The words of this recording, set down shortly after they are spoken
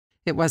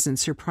It wasn't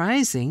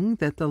surprising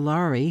that the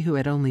Lhari, who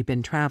had only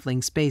been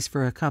traveling space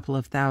for a couple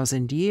of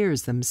thousand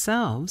years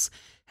themselves,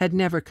 had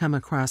never come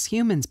across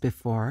humans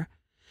before,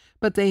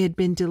 but they had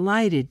been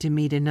delighted to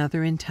meet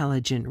another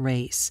intelligent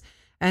race,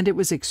 and it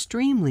was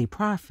extremely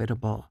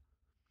profitable.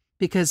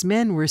 Because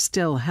men were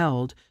still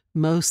held,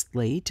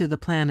 mostly, to the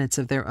planets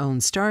of their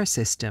own star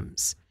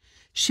systems.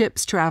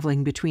 Ships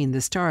traveling between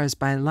the stars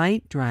by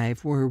light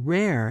drive were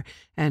rare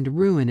and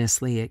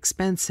ruinously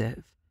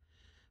expensive.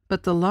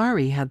 But the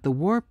Lhari had the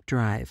warp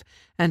drive,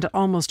 and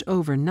almost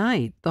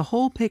overnight the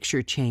whole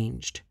picture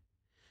changed.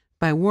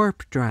 By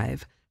warp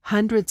drive,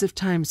 hundreds of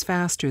times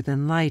faster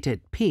than light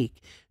at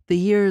peak, the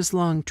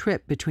years-long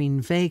trip between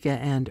Vega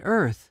and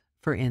Earth,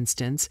 for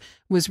instance,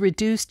 was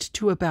reduced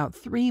to about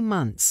 3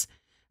 months,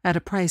 at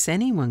a price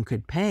anyone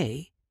could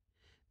pay.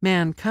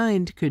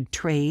 Mankind could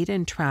trade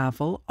and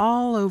travel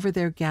all over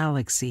their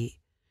galaxy,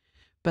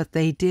 but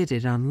they did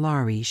it on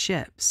Lhari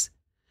ships.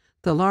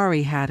 The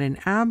Lhari had an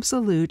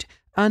absolute,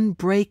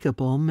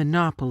 unbreakable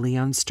monopoly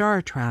on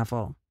star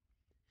travel.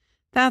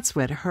 "That's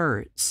what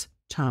hurts,"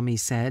 Tommy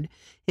said.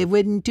 "It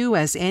wouldn't do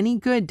us any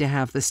good to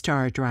have the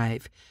star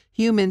drive.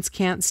 Humans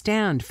can't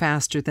stand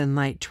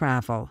faster-than-light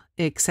travel,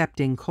 except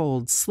in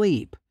cold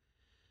sleep."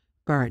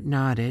 Bart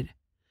nodded.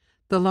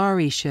 The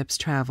Lhari ships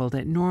traveled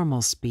at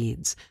normal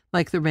speeds,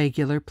 like the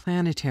regular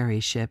planetary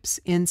ships,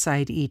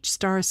 inside each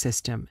star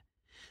system.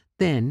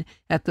 Then,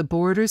 at the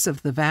borders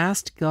of the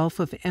vast gulf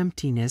of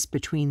emptiness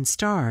between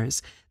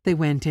stars, they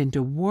went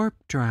into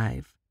warp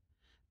drive.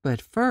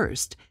 But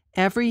first,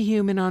 every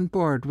human on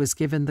board was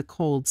given the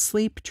cold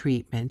sleep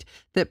treatment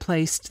that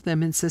placed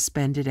them in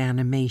suspended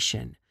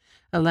animation,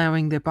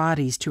 allowing their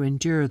bodies to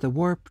endure the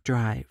warp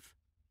drive.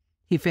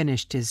 He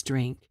finished his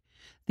drink.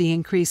 The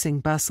increasing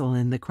bustle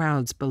in the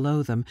crowds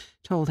below them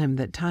told him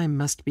that time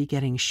must be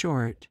getting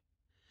short.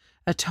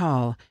 A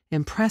tall,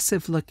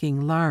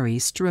 impressive-looking Lhari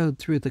strode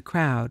through the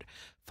crowd,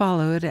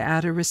 followed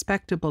at a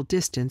respectable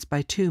distance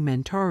by 2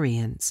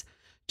 Mentorians,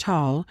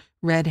 tall,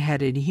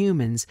 red-headed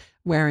humans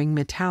wearing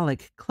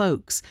metallic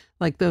cloaks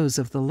like those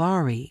of the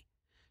Lhari.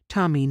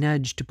 Tommy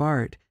nudged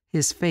Bart,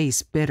 his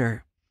face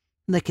bitter.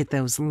 "Look at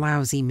those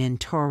lousy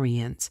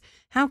Mentorians.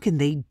 How can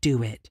they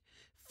do it?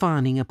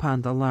 Fawning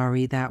upon the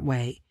Lhari that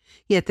way.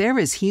 Yet they're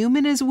as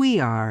human as we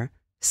are.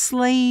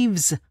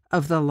 Slaves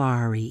of the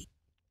Lhari."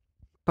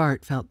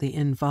 Bart felt the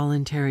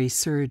involuntary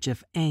surge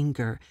of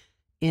anger,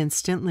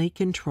 instantly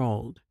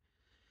controlled.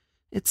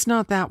 "It's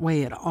not that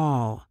way at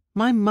all.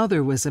 My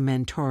mother was a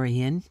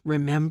Mentorian,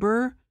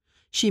 remember?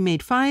 She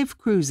made 5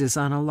 cruises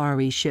on a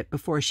Lhari ship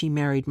before she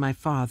married my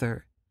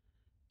father."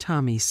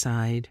 Tommy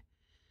sighed.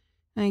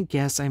 "I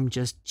guess I'm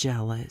just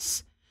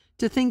jealous.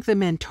 To think the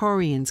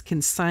Mentorians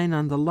can sign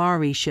on the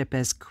Lhari ship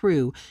as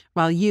crew,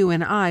 while you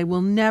and I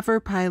will never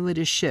pilot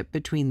a ship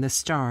between the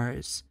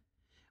stars."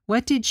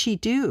 "What did she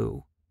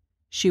do?"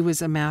 "She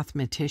was a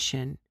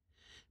mathematician.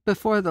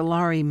 Before the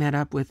Lhari met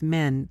up with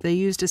men, they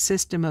used a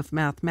system of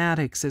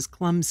mathematics as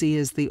clumsy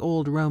as the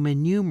old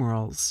Roman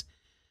numerals.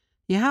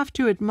 You have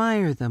to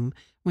admire them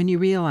when you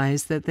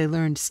realize that they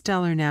learned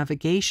stellar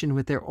navigation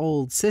with their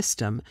old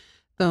system,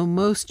 though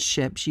most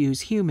ships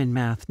use human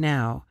math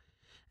now.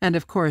 And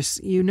of course,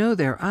 you know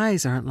their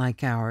eyes aren't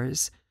like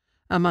ours.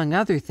 Among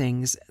other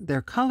things,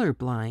 they're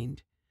colorblind.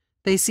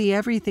 They see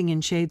everything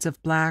in shades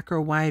of black or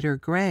white or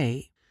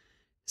gray.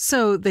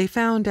 So they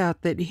found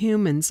out that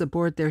humans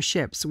aboard their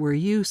ships were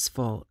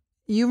useful.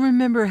 You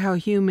remember how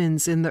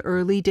humans in the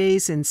early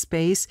days in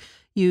space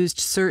used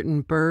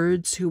certain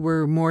birds who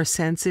were more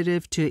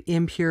sensitive to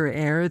impure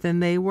air than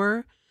they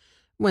were?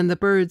 When the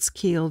birds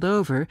keeled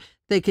over,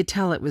 they could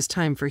tell it was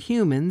time for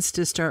humans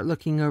to start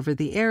looking over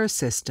the air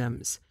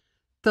systems.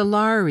 The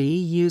Lhari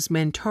use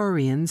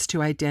Mentorians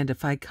to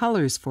identify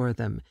colors for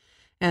them,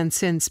 and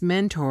since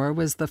Mentor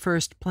was the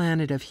first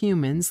planet of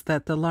humans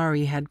that the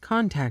Lhari had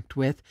contact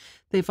with,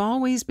 they've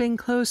always been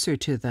closer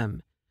to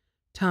them.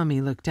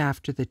 Tommy looked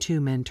after the 2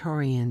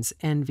 Mentorians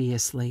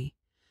enviously.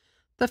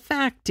 "The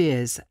fact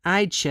is,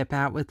 I'd ship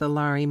out with the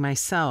Lhari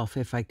myself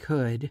if I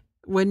could.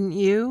 Wouldn't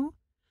you?"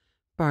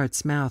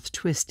 Bart's mouth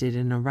twisted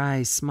in a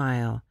wry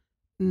smile.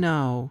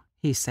 "No,"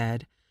 he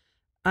said.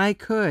 "I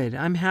could.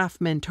 I'm half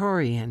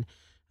Mentorian.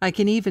 I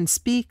can even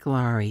speak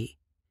Lhari."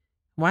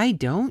 "Why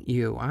don't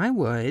you? I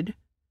would."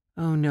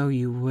 "Oh, no,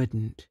 you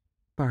wouldn't,"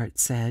 Bart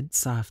said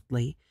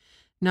softly.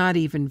 "Not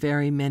even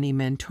very many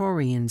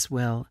Mentorians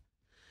will.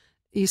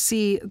 You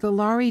see, the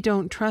Lhari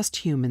don't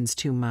trust humans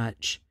too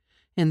much.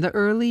 In the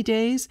early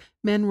days,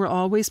 men were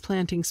always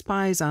planting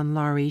spies on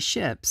Lhari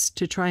ships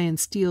to try and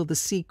steal the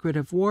secret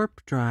of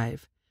warp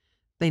drive.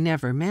 They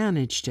never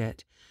managed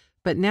it.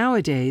 But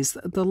nowadays,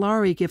 the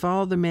Lhari give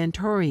all the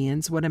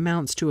Mentorians what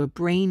amounts to a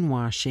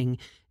brainwashing,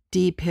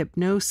 deep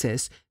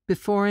hypnosis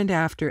before and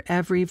after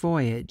every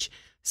voyage,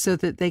 so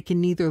that they can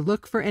neither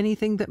look for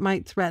anything that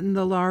might threaten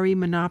the Lhari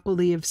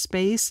monopoly of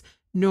space,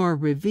 nor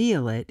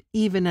reveal it,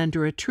 even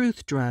under a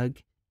truth drug,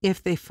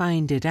 if they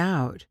find it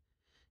out.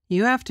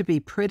 You have to be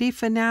pretty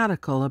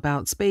fanatical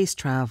about space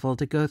travel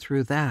to go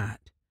through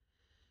that."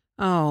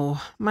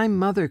 Oh, my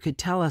mother could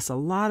tell us a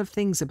lot of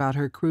things about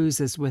her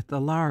cruises with the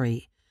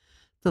Lhari.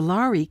 The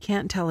Lhari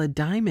can't tell a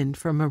diamond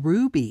from a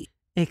ruby,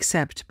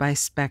 except by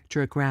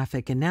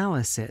spectrographic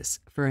analysis,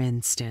 for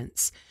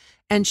instance.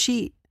 And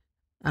she...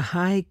 A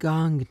high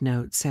gong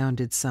note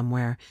sounded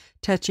somewhere,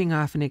 touching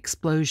off an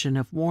explosion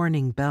of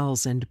warning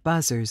bells and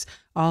buzzers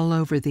all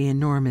over the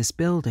enormous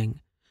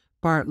building.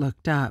 Bart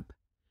looked up.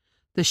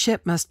 The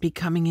ship must be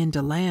coming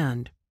into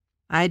land.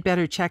 I'd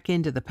better check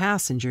into the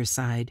passenger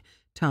side,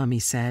 Tommy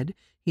said.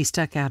 He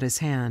stuck out his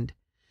hand.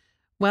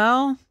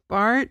 Well,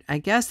 Bart, I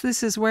guess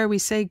this is where we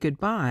say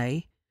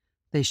goodbye.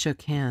 They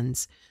shook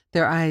hands,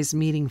 their eyes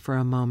meeting for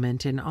a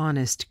moment in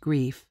honest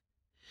grief.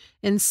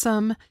 In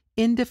some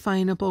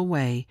indefinable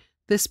way,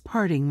 this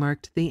parting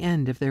marked the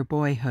end of their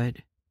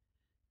boyhood.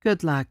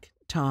 Good luck,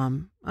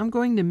 Tom. I'm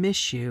going to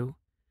miss you.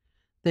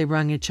 They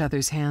wrung each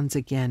other's hands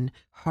again,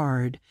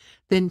 hard.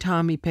 Then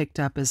Tommy picked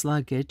up his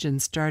luggage and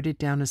started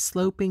down a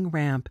sloping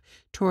ramp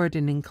toward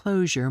an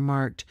enclosure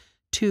marked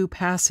 2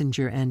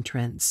 passenger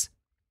entrance.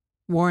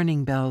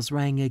 Warning bells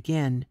rang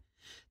again.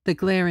 The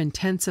glare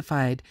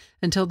intensified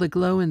until the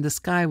glow in the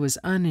sky was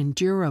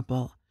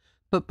unendurable,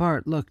 but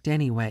Bart looked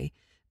anyway,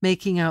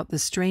 making out the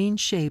strange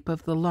shape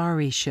of the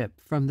Lhari ship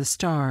from the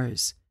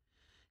stars.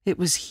 It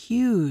was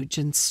huge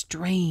and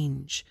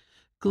strange,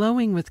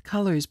 glowing with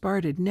colors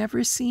Bart had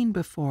never seen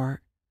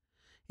before.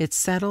 It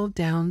settled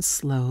down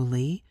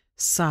slowly,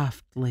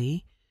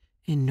 softly,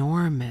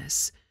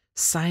 enormous,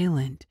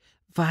 silent,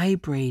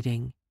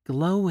 vibrating,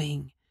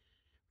 glowing,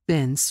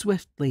 then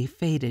swiftly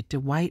faded to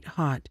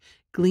white-hot,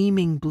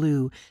 gleaming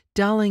blue,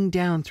 dulling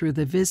down through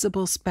the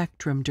visible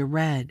spectrum to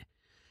red.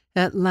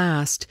 At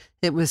last,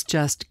 it was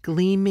just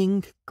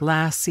gleaming,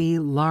 glassy,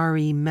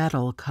 Lhari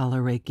metal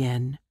color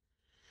again.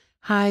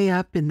 High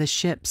up in the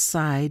ship's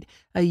side,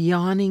 a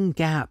yawning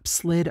gap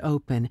slid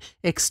open,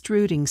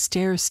 extruding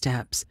stair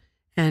steps,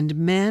 and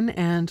men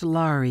and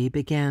Lhari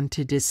began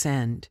to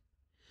descend.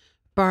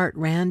 Bart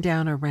ran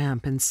down a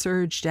ramp and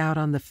surged out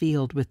on the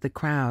field with the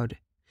crowd.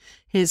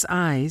 His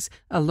eyes,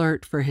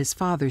 alert for his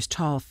father's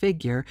tall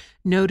figure,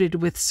 noted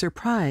with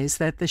surprise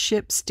that the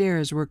ship's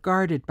stairs were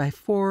guarded by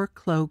 4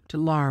 cloaked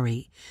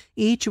Lhari,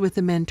 each with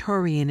a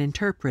Mentorian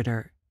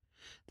interpreter.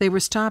 They were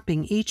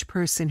stopping each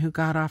person who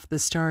got off the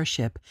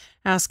starship,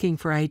 asking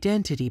for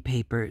identity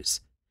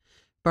papers.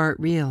 Bart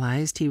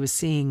realized he was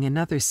seeing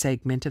another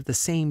segment of the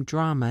same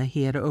drama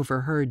he had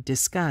overheard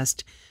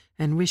discussed,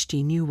 and wished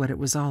he knew what it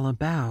was all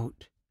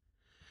about.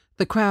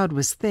 The crowd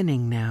was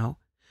thinning now.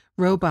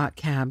 Robot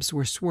cabs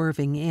were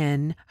swerving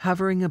in,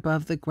 hovering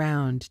above the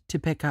ground to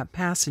pick up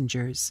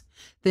passengers,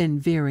 then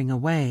veering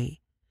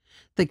away.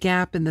 The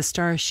gap in the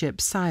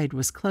starship's side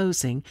was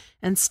closing,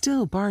 and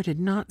still Bart had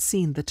not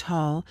seen the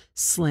tall,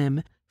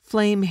 slim,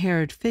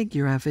 flame-haired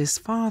figure of his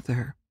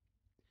father.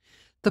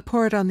 The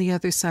port on the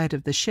other side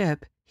of the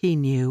ship, he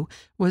knew,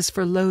 was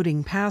for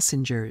loading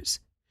passengers.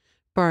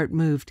 Bart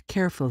moved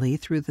carefully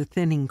through the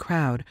thinning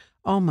crowd,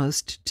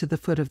 almost to the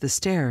foot of the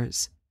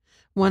stairs.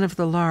 One of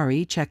the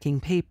Lhari, checking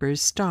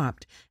papers,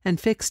 stopped and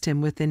fixed him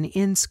with an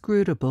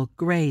inscrutable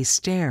gray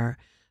stare,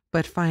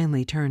 but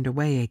finally turned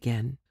away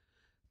again.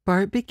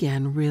 Bart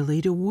began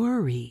really to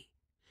worry.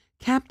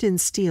 Captain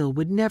Steele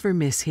would never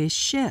miss his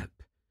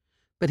ship.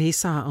 But he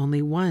saw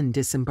only one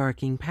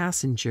disembarking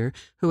passenger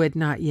who had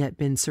not yet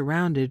been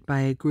surrounded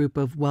by a group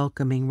of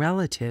welcoming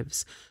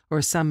relatives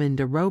or summoned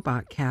a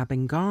robot cab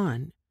and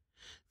gone.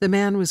 The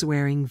man was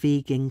wearing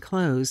vegan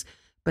clothes,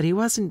 but he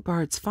wasn't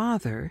Bart's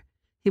father.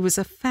 He was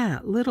a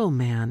fat little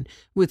man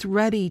with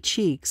ruddy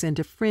cheeks and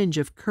a fringe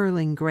of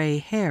curling gray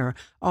hair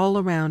all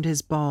around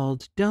his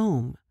bald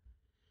dome.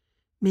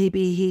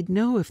 Maybe he'd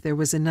know if there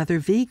was another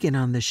vegan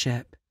on the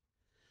ship.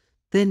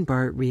 Then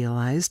Bart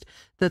realized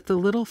that the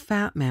little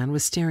fat man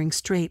was staring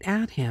straight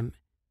at him.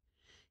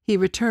 He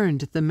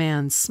returned the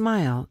man's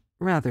smile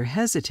rather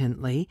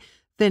hesitantly,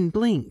 then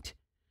blinked,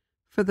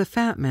 for the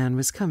fat man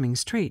was coming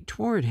straight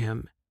toward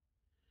him.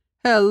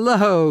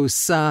 "Hello,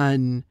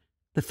 son,"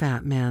 the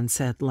fat man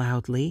said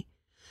loudly.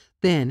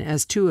 Then,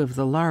 as 2 of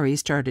the Lhari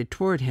started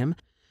toward him,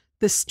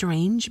 the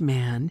strange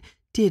man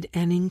did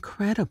an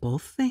incredible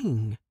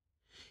thing.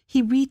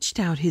 He reached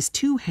out his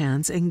 2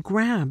 hands and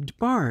grabbed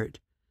Bart.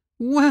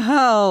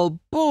 "Well,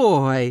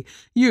 boy,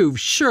 you've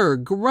sure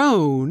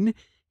grown,"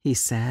 he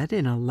said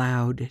in a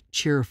loud,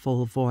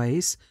 cheerful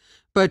voice.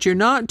 "But you're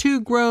not too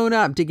grown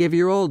up to give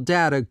your old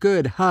dad a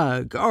good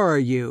hug, are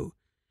you?"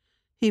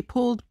 He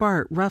pulled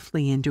Bart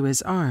roughly into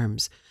his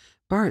arms.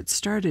 Bart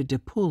started to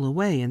pull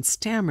away and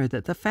stammer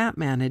that the fat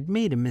man had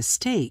made a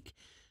mistake,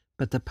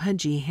 but the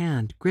pudgy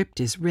hand gripped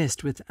his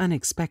wrist with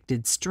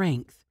unexpected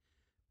strength.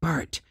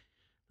 "Bart,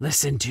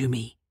 listen to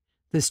me,"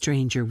 the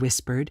stranger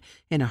whispered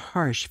in a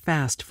harsh,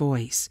 fast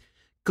voice.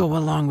 "Go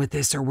along with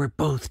this or we're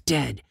both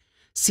dead.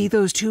 See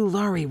those 2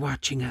 Lhari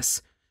watching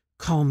us?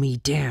 Call me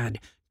Dad,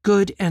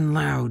 good and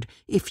loud,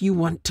 if you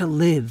want to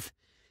live.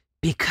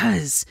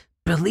 Because,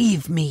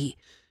 believe me,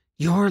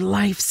 your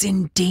life's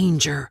in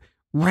danger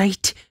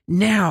right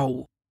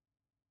now."